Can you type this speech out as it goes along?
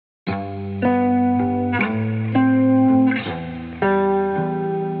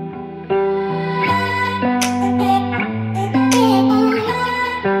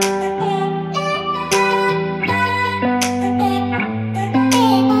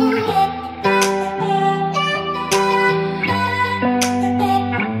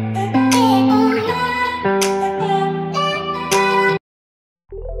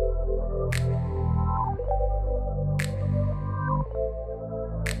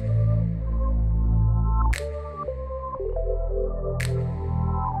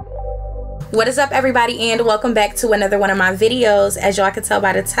What is up, everybody, and welcome back to another one of my videos. As y'all can tell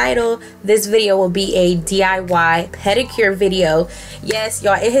by the title, this video will be a DIY pedicure video. Yes,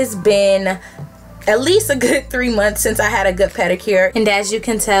 y'all, it has been at least a good 3 months since I had a good pedicure, and as you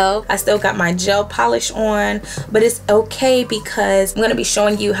can tell, I still got my gel polish on, but it's okay because I'm going to be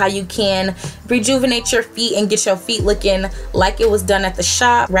showing you how you can rejuvenate your feet and get your feet looking like it was done at the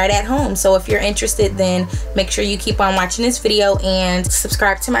shop right at home. So if you're interested, then make sure you keep on watching this video and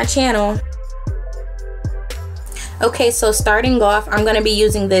subscribe to my channel. Okay, so starting off, I'm going to be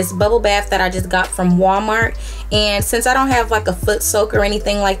using this bubble bath that I just got from Walmart. And since I don't have like a foot soak or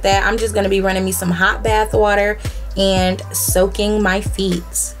anything like that, I'm just going to be running me some hot bath water and soaking my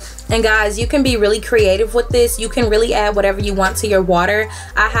feet. And guys, you can be really creative with this. You can really add whatever you want to your water.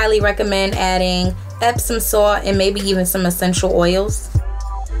 I highly recommend adding Epsom salt and maybe even some essential oils.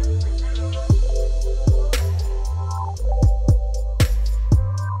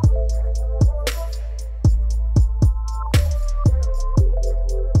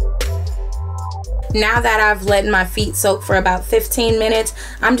 Now that I've let my feet soak for about 15 minutes,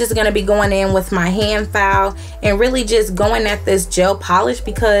 I'm just going to be going in with my hand file and really just going at this gel polish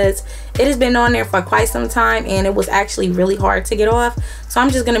because it has been on there for quite some time and it was actually really hard to get off. So I'm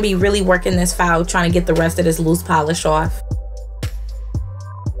just going to be really working this file, trying to get the rest of this loose polish off.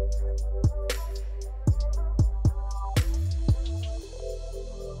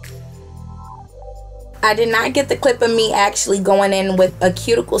 I did not get the clip of me actually going in with a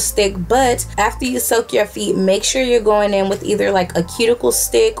cuticle stick, but after you soak your feet, make sure you're going in with either like a cuticle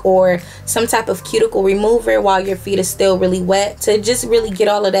stick or some type of cuticle remover while your feet are still really wet to just really get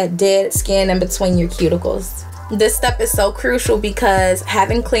all of that dead skin in between your cuticles. This step is so crucial because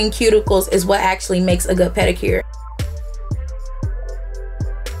having clean cuticles is what actually makes a good pedicure.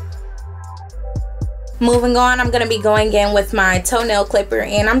 Moving on, I'm going to be going in with my toenail clipper,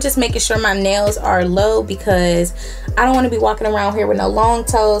 and I'm just making sure my nails are low because I don't want to be walking around here with no long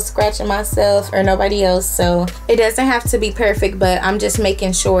toes, scratching myself or nobody else. So it doesn't have to be perfect, but I'm just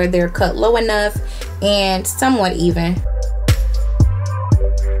making sure they're cut low enough and somewhat even.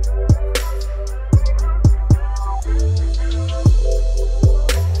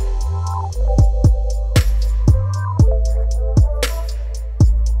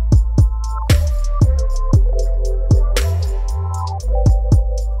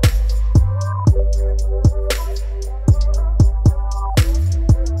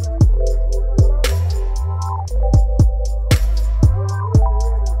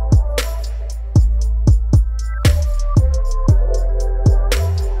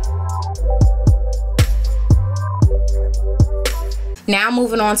 Now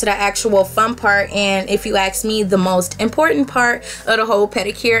moving on to the actual fun part, and if you ask me, the most important part of the whole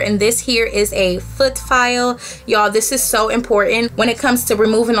pedicure, and this here is a foot file. Y'all, this is so important when it comes to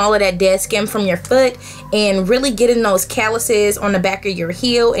removing all of that dead skin from your foot and really getting those calluses on the back of your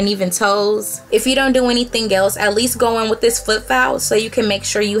heel and even toes. If you don't do anything else, at least go in with this foot file so you can make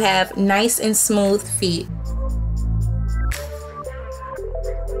sure you have nice and smooth feet.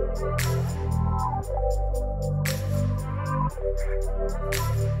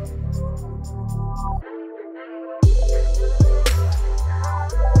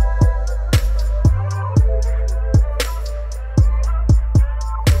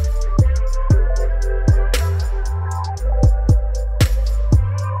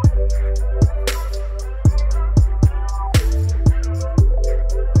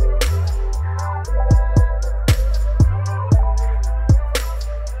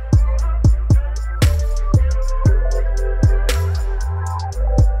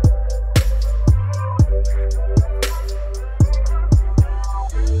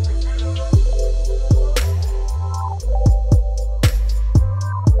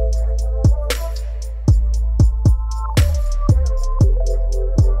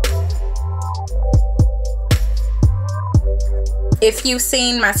 If you've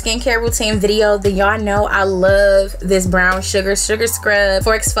seen my skincare routine video, then y'all know I love this brown sugar scrub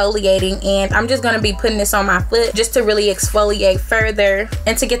for exfoliating, and I'm just going to be putting this on my foot just to really exfoliate further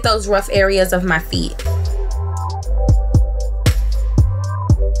and to get those rough areas of my feet.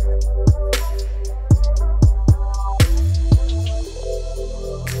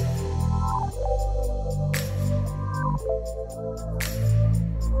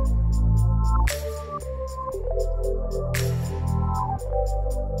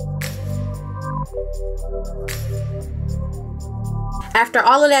 After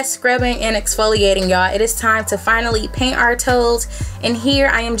all of that scrubbing and exfoliating, y'all, it is time to finally paint our toes. And here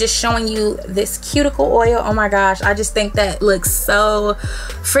I am just showing you this cuticle oil. Oh my gosh, I just think that looks so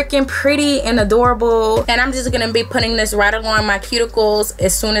freaking pretty and adorable. And I'm just gonna be putting this right along my cuticles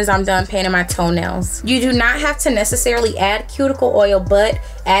as soon as I'm done painting my toenails. You do not have to necessarily add cuticle oil, but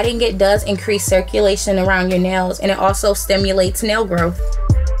adding it does increase circulation around your nails, and it also stimulates nail growth.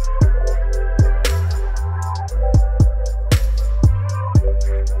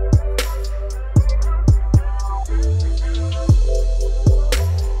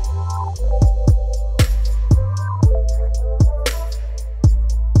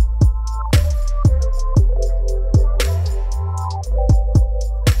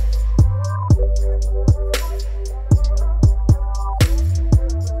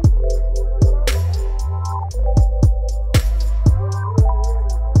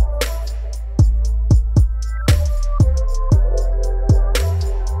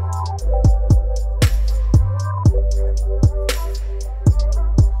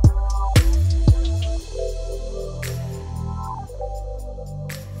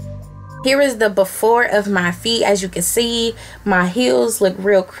 Here is the before of my feet. As you can see, my heels look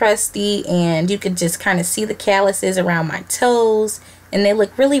real crusty, and you can just kind of see the calluses around my toes, and they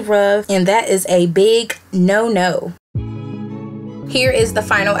look really rough, and that is a big no-no. Here is the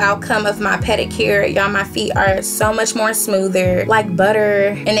final outcome of my pedicure. Y'all, my feet are so much more smoother, like butter,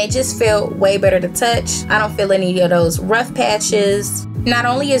 and they just feel way better to touch. I don't feel any of those rough patches. Not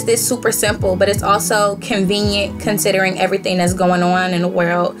only is this super simple, but it's also convenient considering everything that's going on in the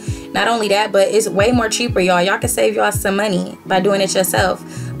world. Not only that, but it's way more cheaper, y'all. Y'all can save y'all some money by doing it yourself.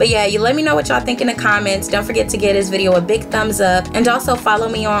 But yeah, you let me know what y'all think in the comments. Don't forget to give this video a big thumbs up, and also follow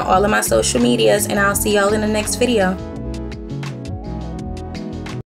me on all of my social medias, and I'll see y'all in the next video.